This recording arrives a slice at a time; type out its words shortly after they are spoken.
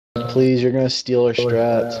please, you're gonna steal our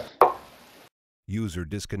strats. User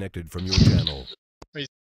disconnected from your channel.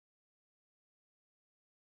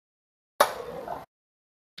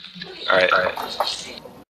 Alright.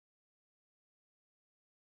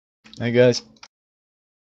 Hey guys.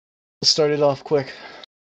 Let's start it off quick.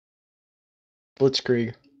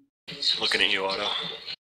 Blitzkrieg. Looking at you, Otto.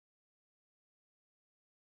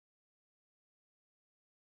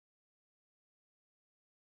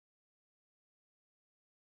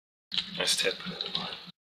 Nice tip.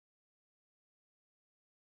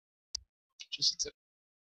 Just a tip.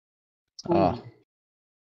 Ah.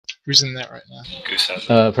 Who's in that right now? Goose has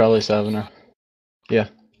it. Probably Savener. Yeah.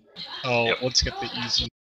 Oh, Yep. let's get the easy.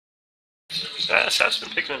 Sav's been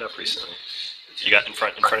picking it up recently. You got in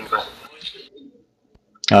front of the goal.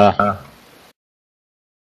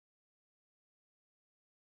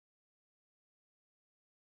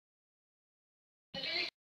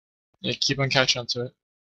 Yeah, keep on catching up to it.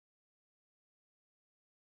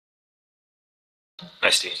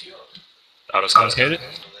 Nice D. Otto's got Hit it.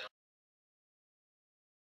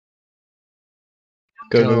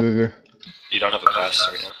 Go. You don't have a pass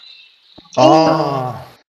right now. Oh.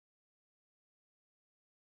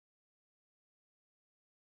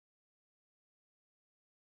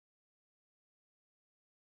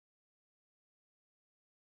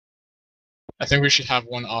 I think we should have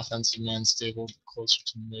one offensive man stable closer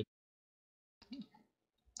to mid.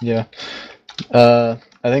 Yeah. I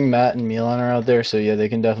think Matt and Milan are out there, so yeah, they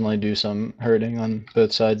can definitely do some hurting on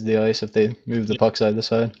both sides of the ice if they move the puck side to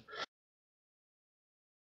side.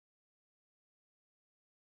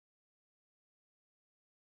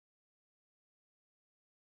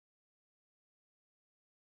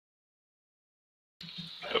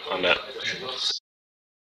 On that.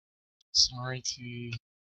 Sorry, T.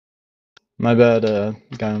 My bad,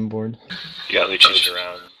 guy on board. You got Lucic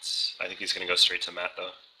around. I think he's gonna go straight to Matt though.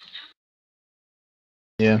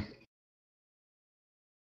 Yeah.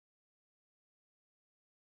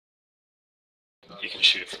 You can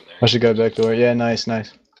shoot it from there. I should go back door. Yeah, nice.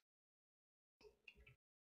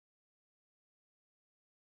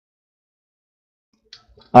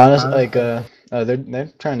 Honestly, like,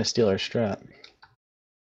 they're trying to steal our strat.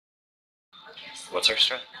 What's our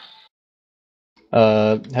strat?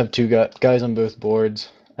 Have two guys on both boards,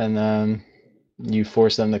 and then you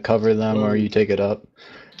force them to cover them, or you take it up.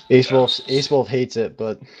 Ace Wolf hates it,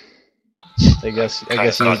 but I guess Thought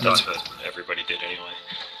he's. that's what everybody did anyway.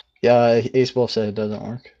 Yeah, Ace Wolf said it doesn't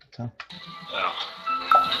work. So.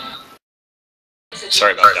 Oh.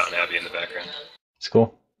 Sorry about Downton Abbey in the background. It's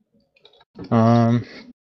cool. Come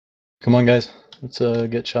on, guys. Let's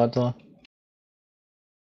get shot to.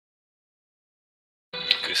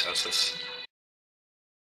 Goose has this.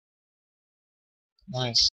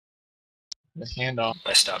 Nice. The handoff.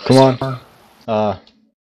 Nice stop. Come on.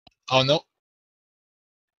 Oh no.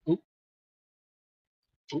 Oop.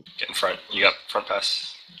 Get in front. You got front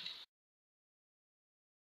pass.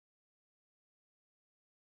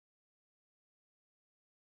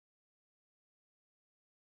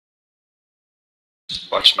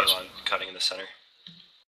 Watch Milan cutting in the center.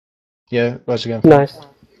 Yeah, watch again. Nice.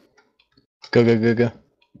 Go.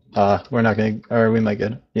 We're not gonna, or we might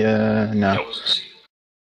get it. Yeah, no. Nope.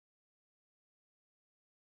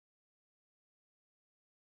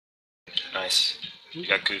 Nice. You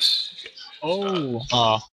got Goose.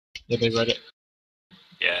 Oh. Yeah, they read it.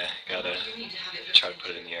 Yeah, gotta try to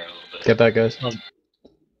put it in the air a little bit. Get back, guys.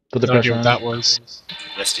 Put the No pressure idea what on. that was.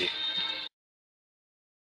 Misty.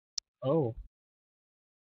 Oh.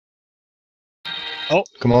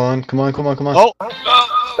 Come on. Oh.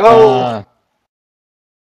 Oh!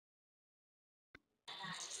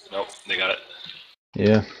 Nope, they got it.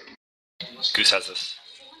 Yeah. Goose has this.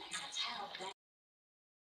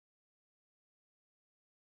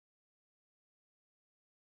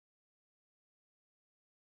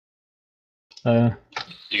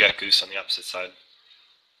 You got Goose on the opposite side.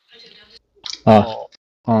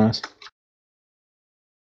 Honest.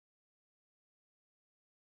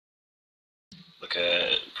 Look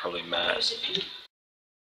at probably Matt.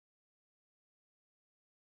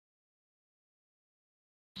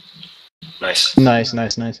 Nice. Nice.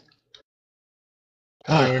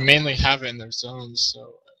 I mean, we mainly have it in their zones,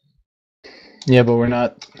 so. Yeah, but we're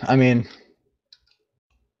not. I mean,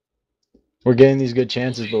 we're getting these good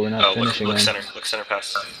chances, but we're not finishing look them. center. Look center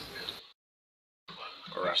pass.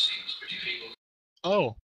 Or rest.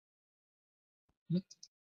 Oh.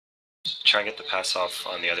 Try and get the pass off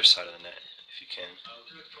on the other side of the net if you can.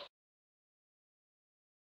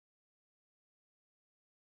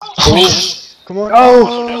 Come on!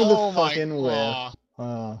 Oh the fucking whip!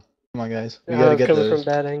 Come on, guys. We gotta get coming those.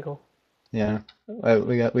 from that angle. Yeah.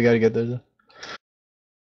 We got to get there.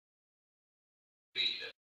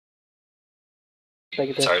 Take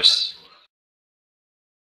it there. Cyrus.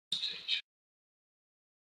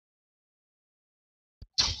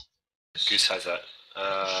 Goose has that.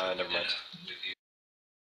 Never mind.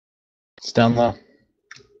 It's down low.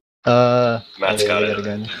 Matt's yeah, got they it. got a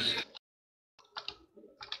guy now.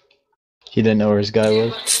 He didn't know where his guy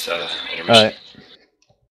was. It's intermission. Alright.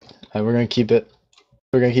 Alright, we're gonna keep it.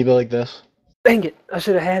 We're gonna keep it like this. Dang it! I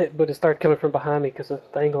should have had it, but it started coming from behind me because of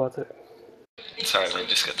the angle I took. It's alright, let me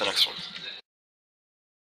just get the next one.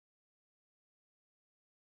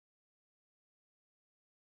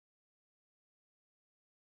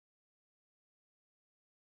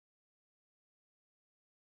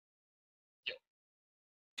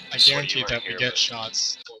 I Just guarantee you that weren't we here, get but-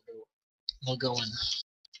 shots. We'll go in.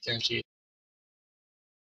 Guaranteed.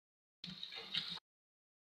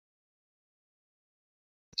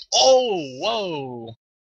 Oh, whoa,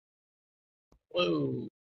 whoa.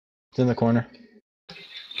 It's in the corner.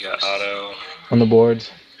 You got auto. On the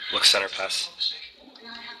boards. Look center pass.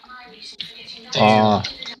 Ah.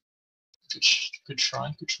 Good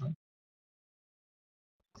try. Good try.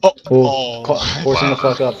 Oh, Oh, force him Wow. the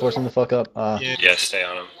fuck up. Force him the fuck up. yeah. Yeah, stay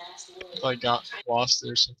on him. I got lost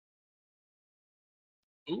there. So.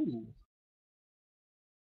 Ooh.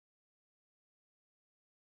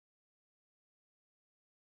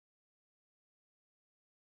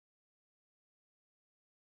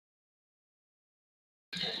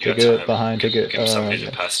 You Take got it time. behind. Take it. Give him somebody Yeah.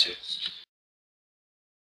 to pass to.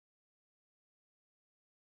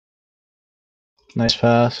 Nice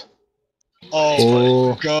pass.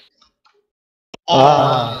 Oh, Oh. go. Oh,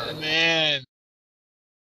 Ah. man.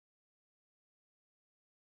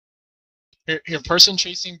 Here, person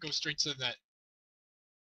chasing, go straight to the net.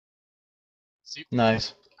 See?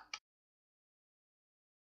 Nice.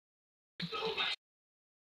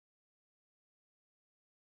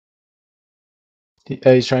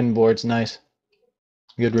 He's trying boards. Nice.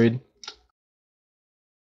 Good read.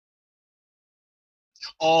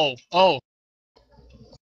 Oh. Oh.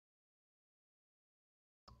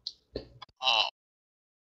 Oh.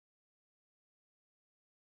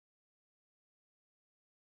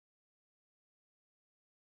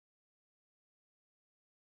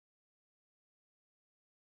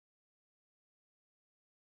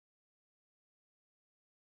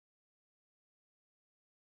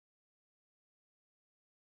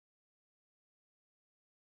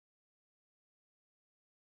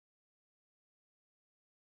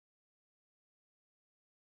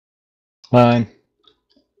 Fine.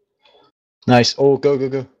 Nice. Oh, go, go,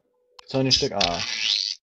 go. It's on your stick. Ah.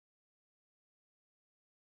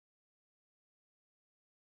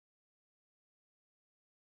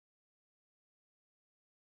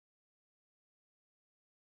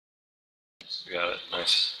 You got it.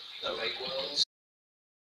 Nice.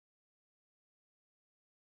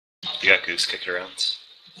 You got Goose. Kick it around.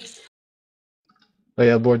 Oh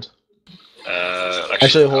yeah, boards. Actually,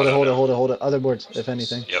 Actually, hold it, auto hold it, now. hold it, hold it. Other boards, if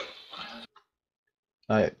anything. Yep.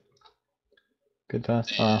 Alright. Good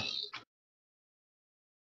pass.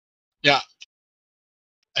 Yeah.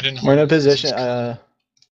 I didn't We're in a hold it 'cause position. it's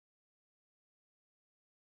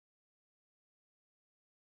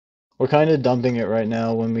We're kind of dumping it right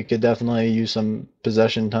now when we could definitely use some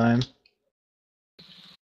possession time.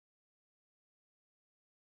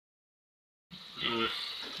 Mm.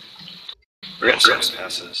 We're getting so many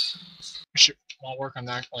passes. we should all work on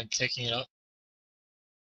that, like taking it up.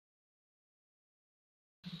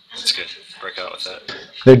 It's good. Break out with that.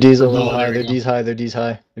 Their D's a little Oh, high. there we Their go. D's high. Their D's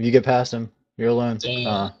high. If you get past them, you're alone.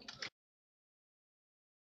 Damn.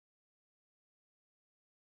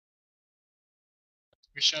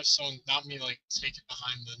 We should have someone, not me, like take it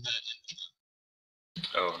behind the net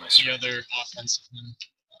Oh, and nice. the other offensive man.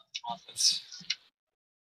 Offense.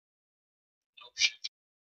 Oh shit.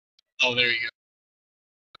 Oh, there you go.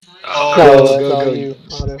 Oh, Go, No, go, that's all go. you.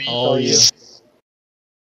 Otto. It's All you. nice.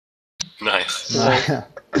 Nice.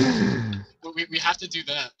 We have to do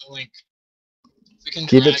that. Like, we can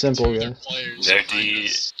Keep it drag simple, two of their guys. players Their behind D,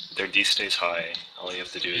 us. their D stays high. All you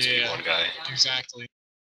have to do is beat Yeah. one guy. Exactly.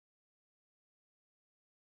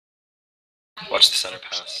 Watch the center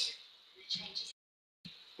pass.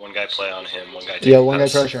 One guy play on him. One guy take Yeah, the one guy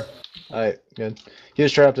pass. pressure. Alright, good. He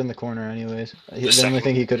was trapped in the corner anyways. The only second-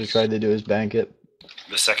 thing he could have tried to do is bank it.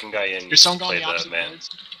 The second guy in There's needs to someone play going the the opposite man. boards.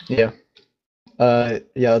 Yeah.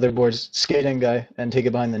 Yeah, other boards. Skate in, guy, and take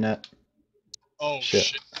it behind the net. Oh Shit.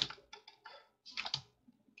 shit.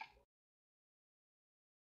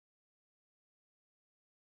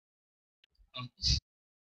 Um,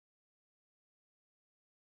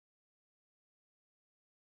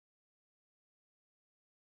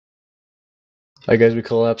 Alright guys, we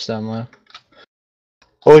collapsed down low.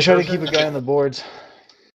 Always try to keep a guy on the boards.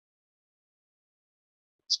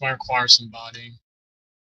 This might require some bodying.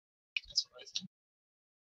 That's what I think.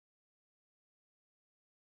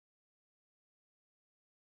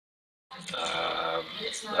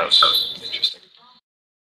 That was interesting.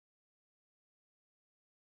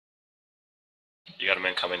 You got a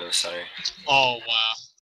man coming to the center. Oh, wow.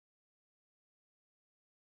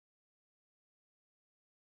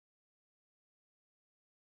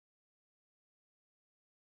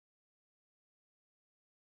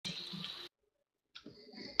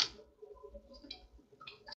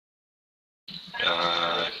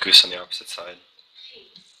 Goose on the opposite side.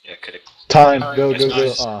 Yeah, could it? Time, Alright, go, that's go, go.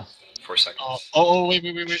 nice. Ah. 4 seconds. Oh, wait.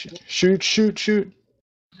 Shoot, shoot, shoot.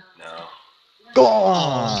 No. Go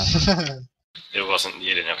on! Oh. It wasn't,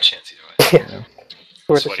 you didn't have a chance either way. Yeah.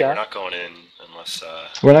 Worth a Sweaty, we're shot. not going in unless,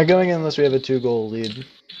 We're not going in unless we have a 2-goal lead.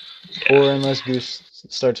 yeah. Or unless Goose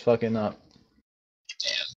starts fucking up.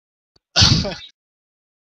 Damn.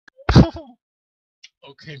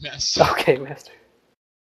 Okay, mess. Okay, master.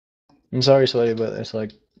 I'm sorry, Sweaty, but it's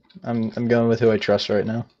like I'm going with who I trust right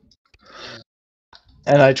now.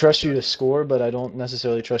 And I trust you to score, but I don't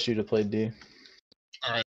necessarily trust you to play D.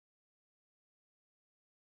 Alright.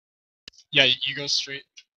 Yeah, you go straight.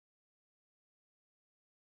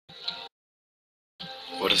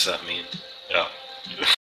 What does that mean? Yeah.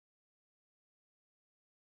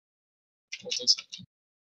 What does that mean?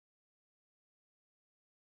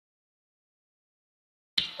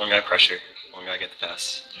 One guy pressure. One guy get the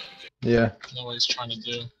pass. Yeah. Nobody's trying to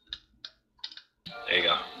do. There you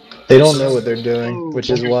go. They don't know what they're doing, Oh, which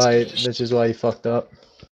is why he fucked up.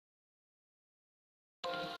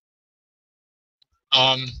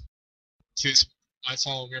 See, this might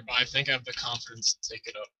sound a little weird, but I think I have the confidence to take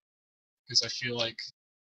it up. Because I feel like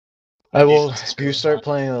I will defense is Goose really start hot.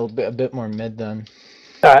 playing a bit more mid then.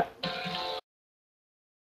 Alright.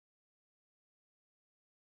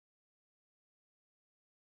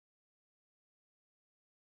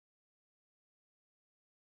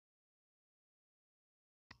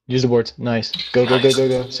 Use the boards. Nice. Go, go, go, go,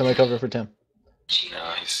 go. Semi cover for Tim.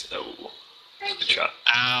 No, he's. Oh. Good shot.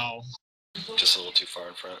 Ow. Just a little too far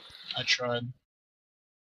in front. I tried.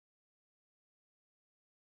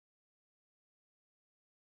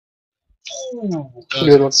 Ooh, that was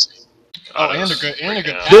Good one. insane. Oh, that and a was good right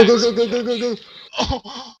pass. now. Go, go, go, go, go, go, go.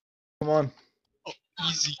 Oh, Come on.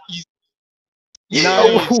 easy.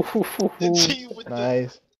 Nice. The team with the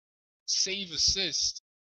Nice. save assist.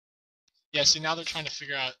 Yeah, see now they're trying to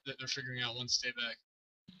figure out that they're figuring out when to stay back.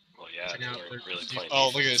 Well, yeah, they Figuring out weren't their really playing. oh,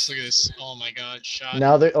 look at defense. this. Oh my god, shot.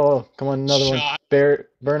 Now they. Oh, come on, another one. Shot.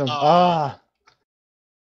 Burn him. Ah.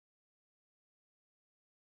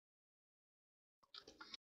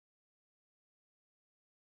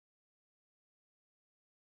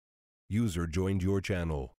 User joined your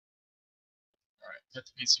channel. Alright, that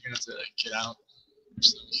means you're gonna have to get out.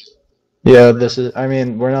 Yeah, this is. I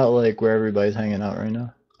mean, we're not like where everybody's hanging out right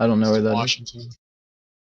now. I don't know where that is. Washington.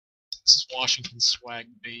 This is Washington swag,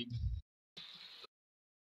 babe.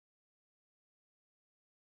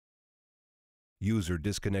 User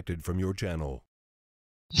disconnected from your channel.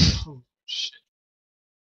 Oh shit.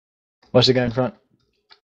 Watch the guy in front.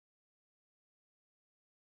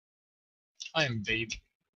 I am babe.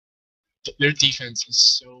 Their defense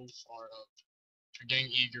is so far up. They're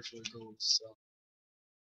getting eager for the goals, so.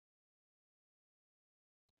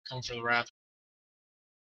 Come for the wrap.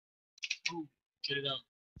 Ooh, get it out.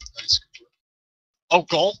 Nice. Oh,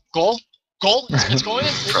 goal! It's going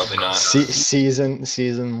in! Probably not.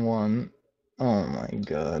 Season 1. Oh my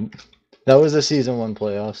god. That was the season 1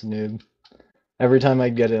 playoffs, dude. Every time I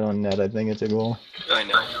get it on net, I think it's a goal. I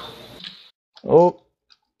know. Oh.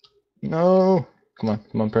 No. Come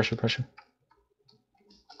on, pressure. I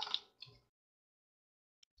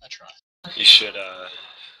try. You should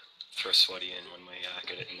throw Sweaty in when we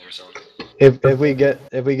get it in their zone. If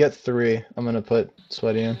we get 3, I'm gonna put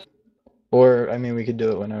Sweaty in. Or I mean, we could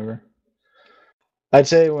do it whenever. I'd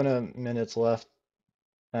say when a minute's left,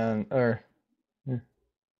 and or.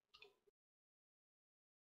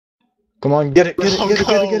 Come on, get it.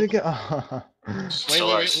 Oh. Still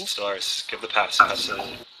Wait. ours. Give the pass. Pass it.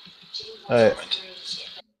 Alright.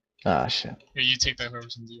 Ah, shit. Here, you take that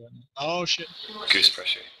Robertson D right now. Oh shit. Goose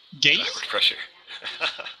pressure. Gate? Backward pressure.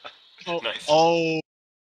 Oh. Nice. Oh.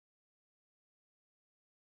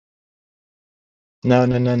 No.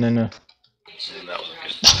 That wasn't good.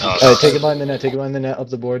 Oh, Alright, take it behind the net, up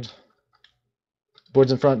the boards.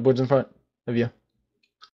 Boards in front of you.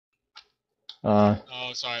 Oh,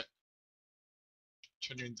 sorry.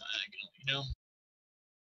 Try doing diagonal, you know?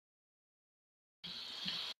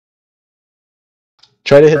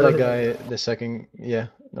 Try to hit that guy the second. Yeah.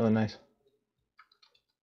 Oh, nice.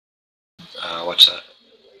 Watch that.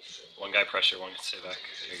 One guy pressure, one can stay back.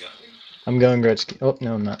 There you go. I'm going Gretzky. Oh,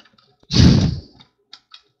 no, I'm not.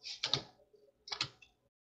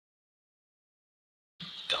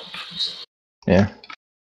 Dump. Yeah.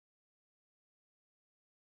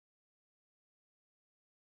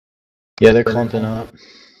 Yeah, they're clumping up.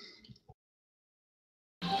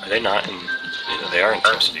 Are they not in... They are in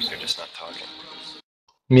TeamSpeak, they're just not talking.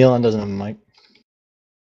 Milan doesn't have a mic.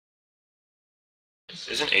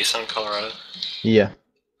 Isn't Ace on Colorado? Yeah.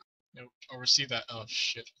 Nope. Oversee that. Oh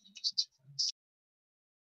shit.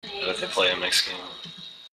 I bet they play him next game.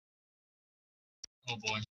 Oh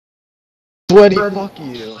boy. Sweaty, fuck you.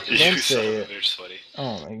 You Don't son say of a it. bitch, Sweaty.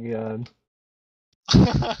 Oh my god.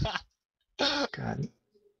 God.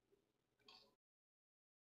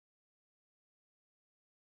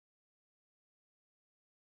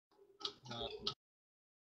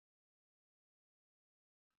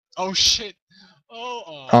 Oh shit.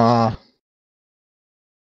 Oh.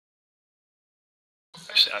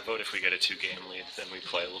 Actually, I vote if we get a 2-game lead, then we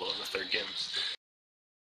play a little in the third game.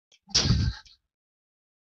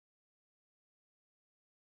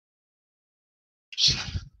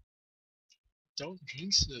 Don't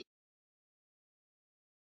jinx it.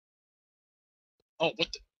 Oh,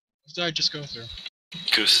 what the? What did I just go through?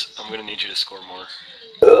 Goose, I'm gonna need you to score more.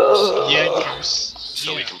 Yeah, Goose.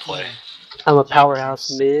 So we can play. I'm a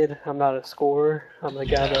powerhouse mid. I'm not a scorer. I'm a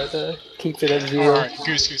guy Yeah. that keeps it at 0. Alright,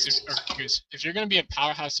 Goose. If you're gonna be a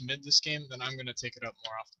powerhouse mid this game, then I'm gonna take it up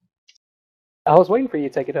more often. I was waiting for you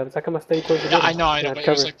to take it out. It's like I'm gonna stay towards the Yeah, middle. I know, Yeah, but it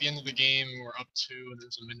cover. was like the end of the game, we're up 2, and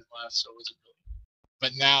there's a minute left, so it wasn't really.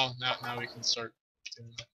 But now we can start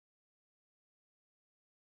doing that.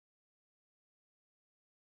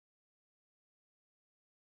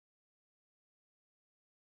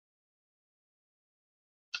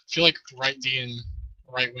 I feel like right D and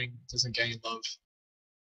right wing doesn't get any love.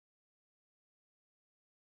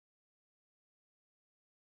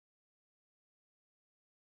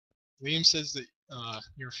 Liam says that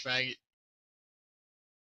you're a faggot.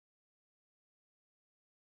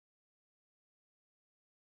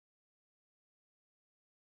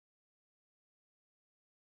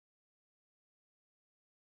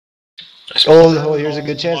 Oh, here's a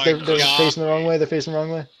good Oh chance. my They're God. facing the wrong way. They're facing the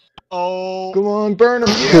wrong way. Oh. Come on, burn them.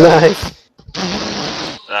 Nice.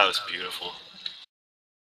 That was beautiful.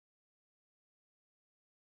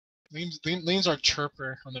 Liam's our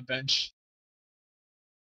chirper on the bench.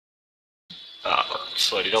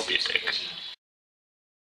 Sweaty, don't be a dick.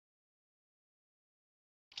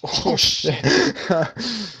 Oh shit.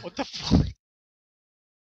 What the fuck?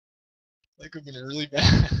 That could've been really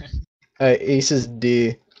bad. Alright, Ace is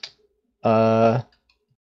D.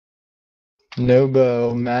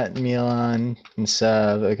 Nobo, Matt, Milan, and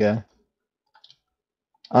Sav. Okay.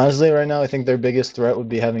 Honestly, right now, I think their biggest threat would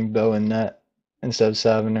be having Bo and net instead of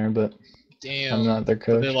Saviner, but Damn. I'm not their But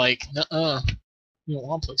coach. they're like, nuh-uh. You don't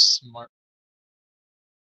want to play smart.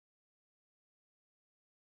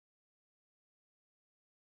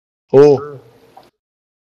 Oh.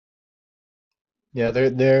 Yeah,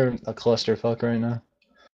 they're a clusterfuck right now.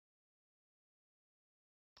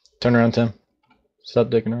 Turn around, Tim. Stop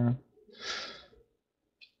dicking around.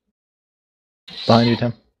 Behind you,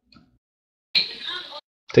 Tim.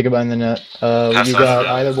 Take it behind the net. You got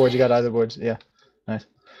either boards. You got either boards. Yeah. Nice.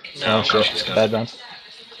 No, Oh shit. she's got Bad it. bounce.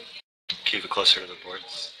 Keep it closer to the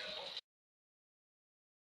boards.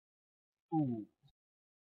 Ooh.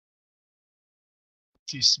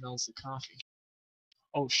 He smells the coffee.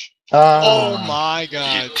 Oh sh. Oh my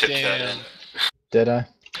god, You tipped that damn. in. Did I?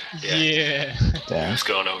 Yeah. Damn. It's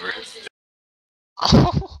going over.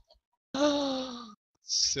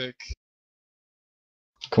 Sick.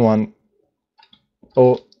 Come on.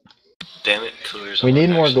 Oh, Damn it, Coolers. we need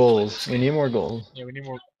more goals. We need more goals. Yeah, we need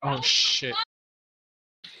more. Oh shit.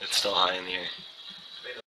 It's still high in the air.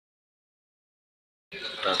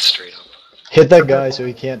 Bounce straight up. Hit that guy so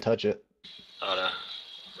he can't touch it. Otto.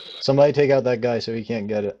 Somebody take out that guy so he can't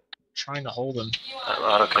get it. Trying to hold him.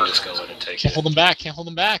 Otto can just go in and take Can't it. hold him back. Can't hold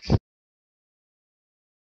him back.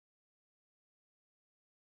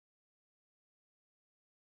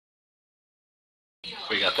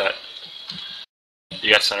 We got that.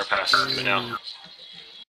 You got center pass. Do it now.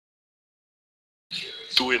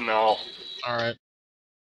 Do it now. Alright.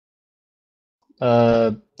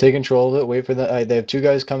 Take control of it. Wait for the. They have two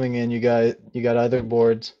guys coming in. You got either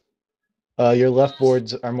boards. Your left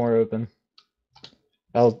boards are more open.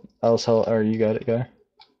 Else, or you got it, guy.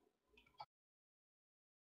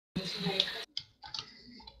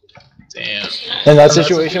 Damn. In that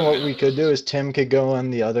situation, what we could do is Tim could go on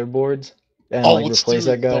the other boards, and Oh, like let's replace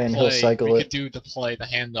do that guy the and he'll play. cycle We it. could do the play, the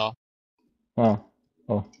handoff. Oh,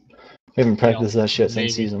 we haven't practiced that shit since maybe.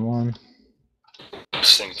 season 1. The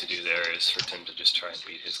best thing to do there is for Tim to just try and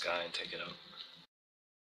beat his guy and take it out.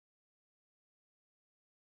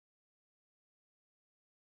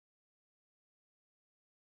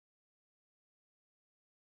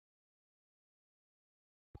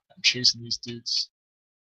 I'm chasing these dudes.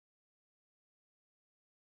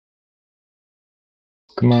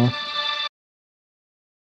 Come on.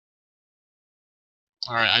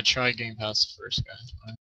 Alright, I try game pass the first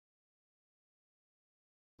guy.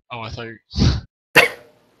 Oh, I thought you.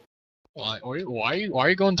 Why are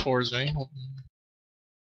you going towards me?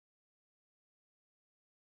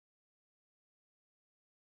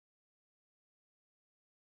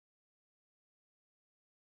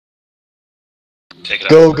 Take it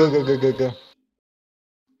Go, out. go.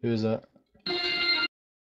 Who is that?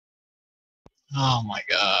 Oh my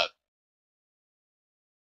god.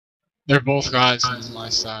 They're both guys on my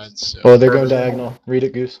side, so. Oh, they're going diagonal. Read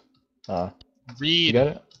it, Goose. You Read. got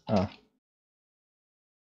it? Oh.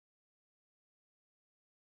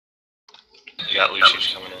 You got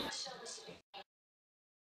Lucic coming in.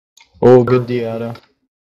 Oh, good D, Otto.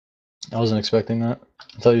 I wasn't expecting that.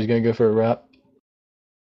 I thought he was gonna go for a wrap.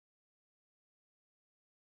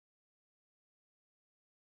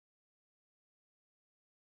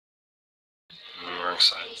 Wrong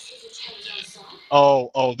side.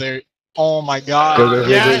 Oh, they're. Oh my god. Go.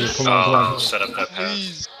 Yes! Come on. Set up that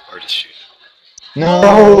Please. pass. Or just shoot.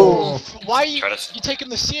 No! Why you Try to. taking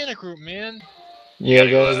the Santa group, man? You Yeah,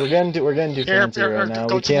 gotta go, guys, we're getting too fancy right now.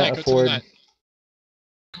 Go We to the can't net, go to the afford. net.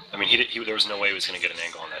 I mean, there was no way he was going to get an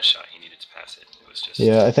angle on that shot. He needed to pass it. It was just.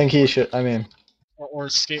 Yeah, I think he should. I mean, Or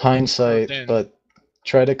escape. hindsight, in. but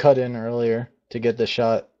try to cut in earlier to get the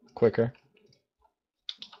shot quicker.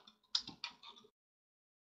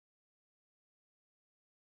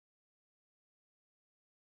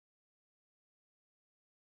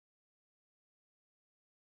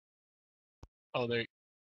 Oh, there.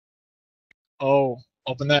 Oh,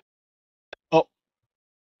 open that. Oh.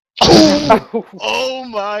 Oh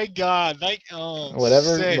my god. Like, sick.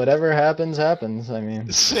 Whatever happens. I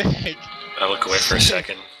mean, Sick. I look away for a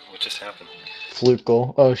second. What just happened? fluke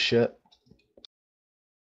goal. Oh shit!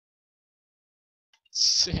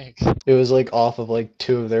 Sick. It was like off of like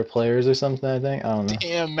 2 of their players or something. I think. I don't know.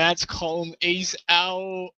 Damn, Matt's calling ace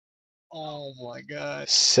out. Oh my god.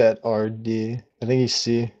 Set RD. I think he's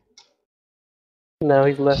C. No,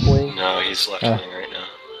 he's left wing. No, he's left Ah. wing right now.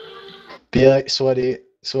 Be like sweaty.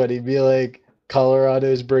 Be like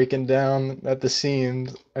Colorado's breaking down at the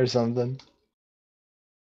seams or something.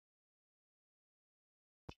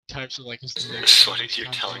 Types of like his Sweaty,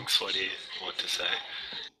 you're telling Sweaty what to say.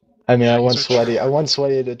 I mean, Yeah, I want he's a I want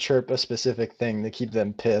Sweaty to chirp a specific thing to keep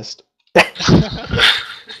them pissed. It's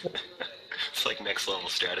like next level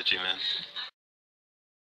strategy, man.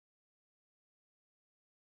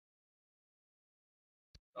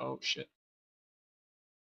 Oh shit.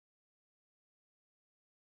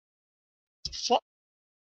 Fuck.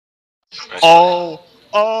 Nice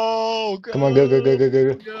Oh, go. Come on, go. Go.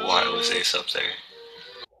 Why was Ace up there?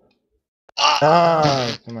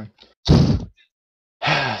 Ah, come on.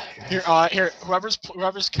 Here, whoever's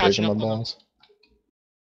catching Breaking my up on them. balls.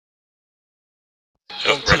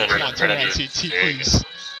 Oh, right under Come on, it, right under TT, it. There you go. please.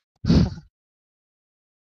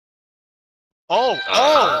 Oh!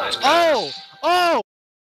 Nice pass. Oh!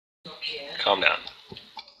 Calm down.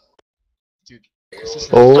 Dude, this is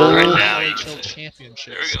Oh. the Right now, you WSH can-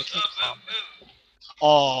 Championship. There we go. I can't calm.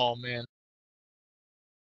 Oh man.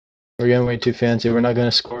 We're getting way too fancy. We're not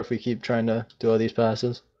gonna score if we keep trying to do all these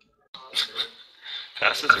passes.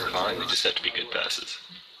 Passes are fine. They just have to be good passes.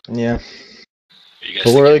 Yeah. You guys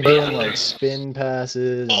But we're like think doing like spin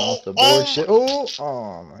passes and off the board Oh. shit.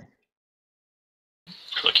 Oh my.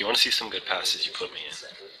 Look, you want to see some good passes? You put me in.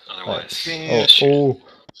 Otherwise, Damn.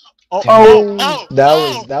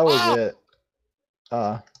 That was it.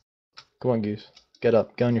 Come on, Goose. Get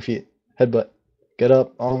up. Get on your feet. Headbutt. Get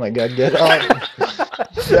up. Oh my god, get up.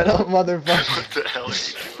 Get up, motherfucker. What the hell are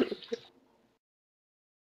you doing?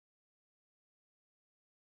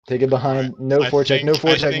 Take it behind. No forecheck. No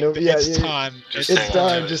forecheck. No. Yeah. It's time. Just It's hang on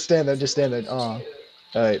time. to Just stand there. Just stand there. Oh.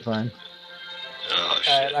 Alright, fine. Oh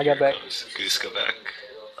shit! I got here it back. comes. Goose, go back.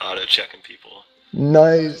 Auto checking people.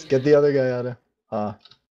 Nice. Get the other guy out of. Oh.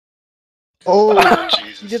 Oh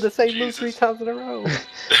Jesus! You did the same move Jesus. 3 times in a row.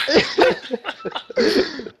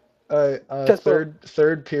 Alright. Just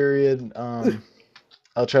Third period.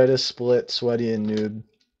 I'll try to split Sweaty and Noob.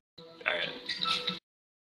 Alright.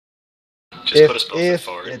 Just put us both If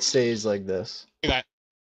forward. it stays like this. That.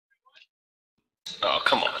 Oh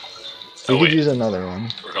come on! We Oh, could wait. use another one.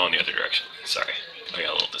 We're going the other direction. Sorry. I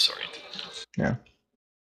got a little disoriented. Yeah.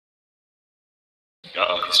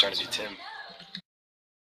 Uh-oh, he's trying to be Tim.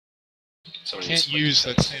 Somebody needs Can't to use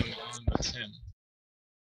the defense. Tim on the Tim.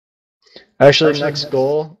 Actually, next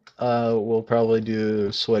goal, we'll probably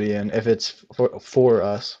do Sweaty in if it's for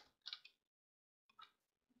us.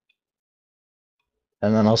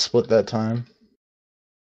 And then I'll split that time.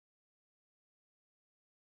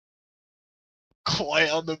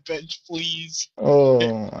 Quiet on the bench, please. Oh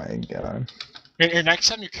my god. Here, next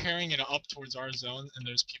time you're carrying it up towards our zone and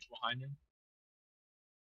there's people behind you.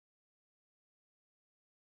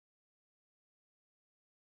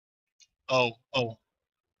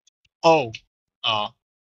 Oh.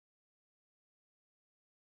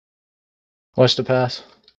 Watch the pass.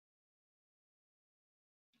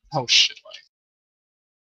 Oh shit,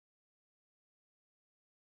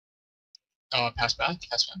 like. Pass back?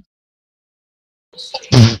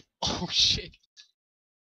 Oh shit.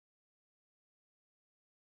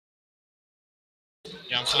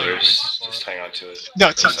 Yeah, I'm So playing there's just hang on to it. No,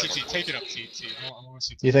 for a T, second. take it up, T. I wanna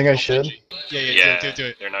see T. You think I I'll should? play G. Yeah, Yeah, do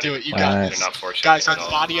it. They're not Do even, it, you got they're this. not fortunate Guys, at all.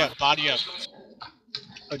 body up.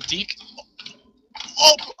 A deke.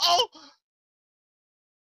 Oh!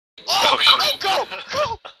 Oh, shit. Go!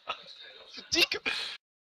 Deke!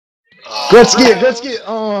 Gretzky!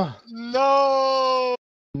 Oh, No!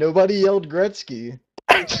 nobody yelled Gretzky.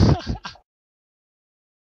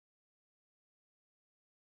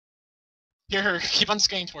 Here, keep on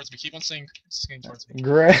skating towards me. Skating towards me.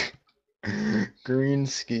 Green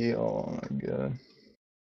ski. Oh my god.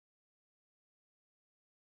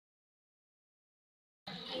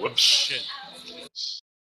 Whoops. Shit.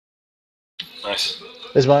 Nice.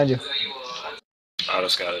 It's behind you.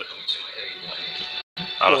 Otto's got it.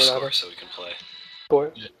 Otto Otto. scores so we can play.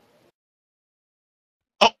 Boy.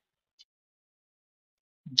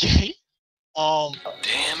 Gay?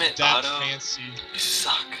 Damn it, That's Otto. fancy. You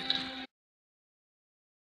suck.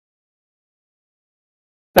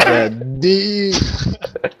 Yeah, D.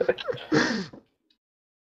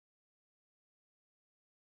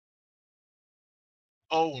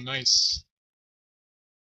 Oh, nice.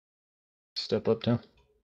 Step up now.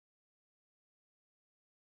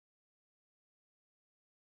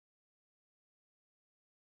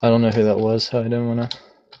 I don't know who that was. So I didn't wanna.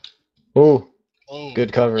 Oh, Oh.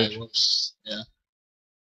 good coverage. Okay, whoops. Yeah.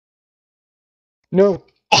 No,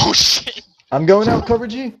 Oh shit! I'm going out cover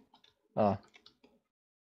G. Oh.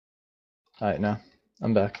 Alright, now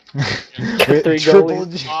I'm back. Got 3 Triple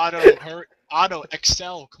goalies. G. Auto,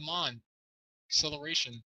 excel, come on.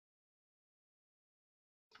 Acceleration.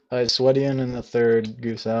 Alright, Sweaty in the third,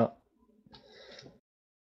 Goose out.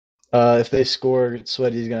 If they score,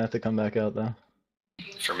 Sweaty's gonna have to come back out though.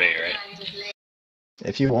 For me, right?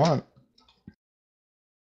 If you want.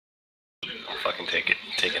 I'll fucking take it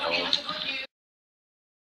home.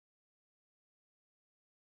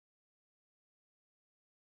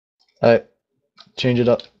 Alright, change it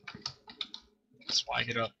up. Swag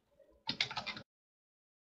it up.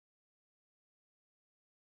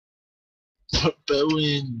 Put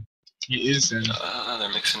Bowen. He is in. They're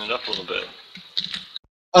mixing it up a little bit.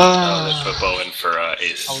 They Oh, put Bowen for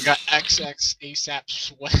ace. we got XX ASAP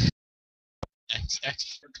sweat.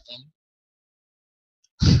 XX for Tom.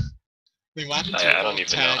 Wait, what happened to I don't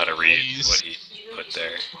even know how to read what he put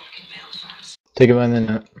there. Take it by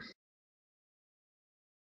the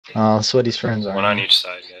net. Sweaty's friends are. One on each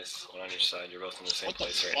side, guys. One on each side. You're both in the same What the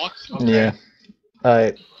place, right? fuck? Okay. Yeah.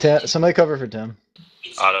 Alright, somebody cover for Tim.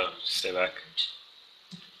 Otto, stay back.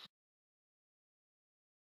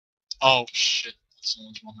 Oh shit.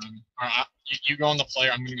 Someone's behind me. Alright, you go on the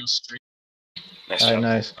player, I'm gonna go straight. Nice Alright, job.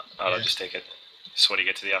 nice. Otto, Yeah. just take it. Sweaty,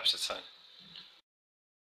 get to the opposite side.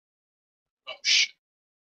 Oh shit.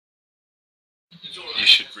 You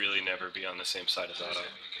should really never be on the same side as Otto.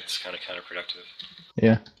 It's kind of counterproductive.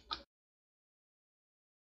 Yeah.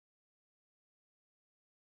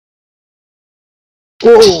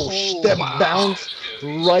 Oh, that wow. bounced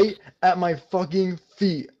right at my fucking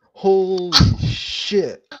feet. Holy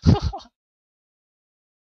shit.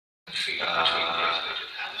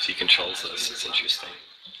 If he controls this, it's interesting.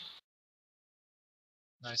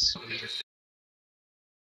 Nice.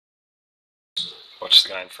 Watch the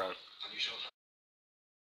guy in front.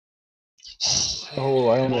 Oh,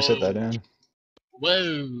 I almost hit that in.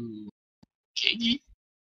 Whoa. Giggy?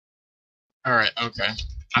 Alright, okay.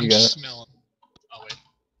 I'm got it. smelling. Oh wait.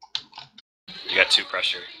 You got 2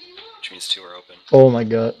 pressure, which means 2 are open. Oh my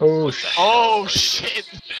god. Oh, What the hell Oh are you doing? shit!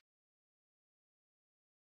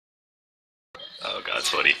 Oh god,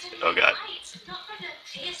 Sweaty. Oh god.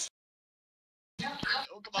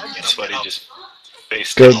 Oh, come on, get up, Sweaty get up. just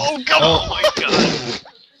Face Good. down. Oh, come Oh on! my god.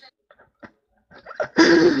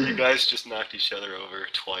 You guys just knocked each other over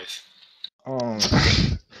twice.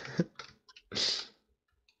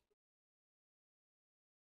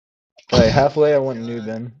 Alright, halfway I went God.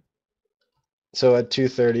 Nubin. So at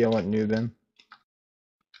 2:30 I went Nubin.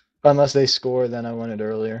 Unless they score, then I want it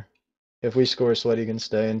earlier. If we score, Sweaty can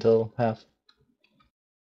stay until half.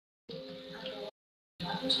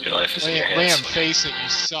 Your life is in your Liam, hands. Liam, face it, you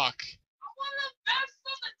suck.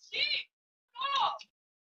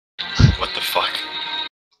 What the fuck?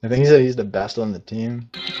 I think he said he's the best on the team.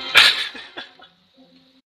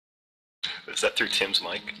 Is that through Tim's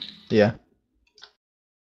mic? Yeah.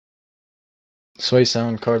 Sway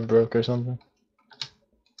sound card broke or something.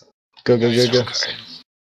 Go, go, go, go. Sound card.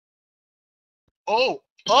 Oh!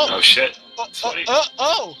 Oh! Oh shit. Oh! Sweaty.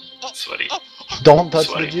 Oh! Sweaty. Don't touch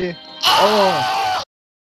Sweaty. the G. Oh!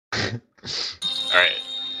 Alright.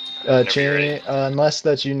 Whenever you're ready. Unless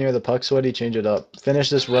that's you near the puck, Sweaty, change it up. Finish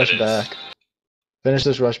this That rush is- back. Finish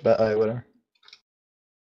this rush back. Alright, whatever.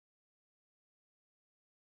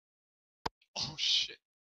 Oh shit.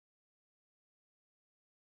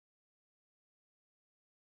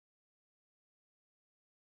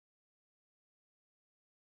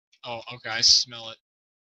 Oh, okay, I smell it.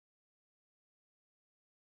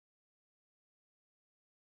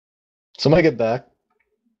 Somebody get back.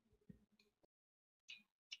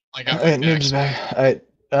 I got Alright, my Noob's back.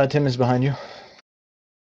 Alright, Tim is behind you. I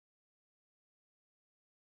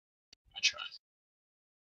try.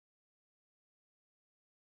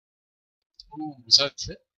 Ooh, was that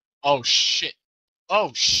it? Oh shit.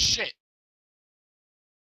 Oh shit.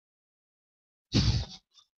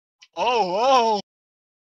 Oh,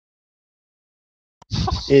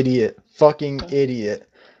 Idiot. Fucking idiot.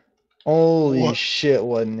 Holy What? shit,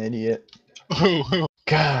 what an idiot. oh.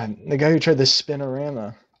 God, the guy who tried the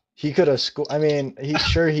spinorama. He could have scored. I mean,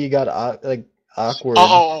 he got like awkward.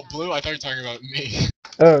 Oh, Blue, I thought you were talking about me.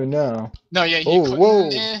 Oh no. No, yeah, he Oh, couldn't. whoa.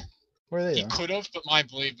 Where are they? He At? could have, but my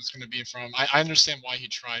blade was going to be in front of him. I understand why he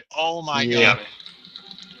tried. Oh my Yeah. god.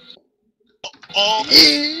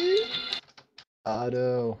 Oh,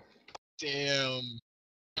 Otto. damn.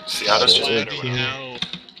 See how this just Swag better team. win.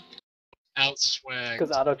 Out swag.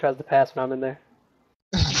 Because Otto tries to pass when I'm in there.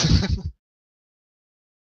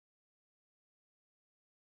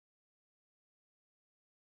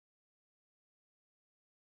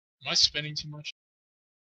 Am I spinning too much?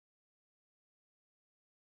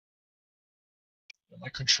 My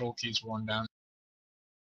control key's worn down.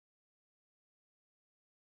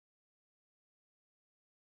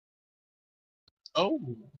 Oh.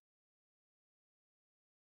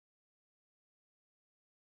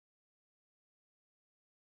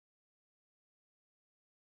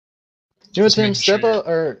 You know what, Just Tim? making Step sure. up,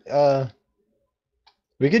 or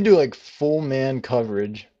we could do like full man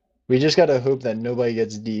coverage. We just gotta hope that nobody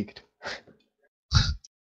gets deked.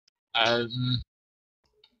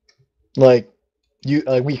 Like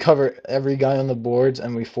we cover every guy on the boards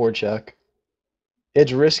and we forecheck.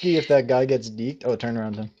 It's risky if that guy gets deked. Oh, turn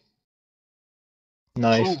around him.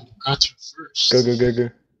 Nice. Oh, got to first. Go, go, go, go.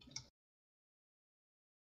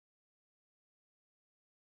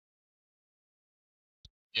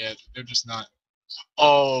 Yeah, they're just not.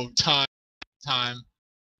 Oh, time.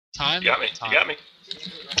 You got me. You got me.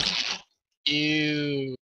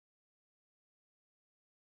 Ew.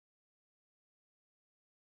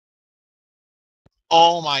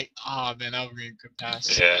 Oh my. Ah, man, that would be a good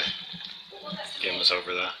pass. Yeah. Game was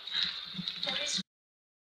over though.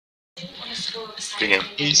 Good game.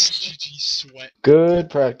 Ace GG sweat. Good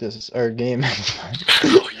practice or game.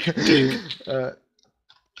 Oh, you dick.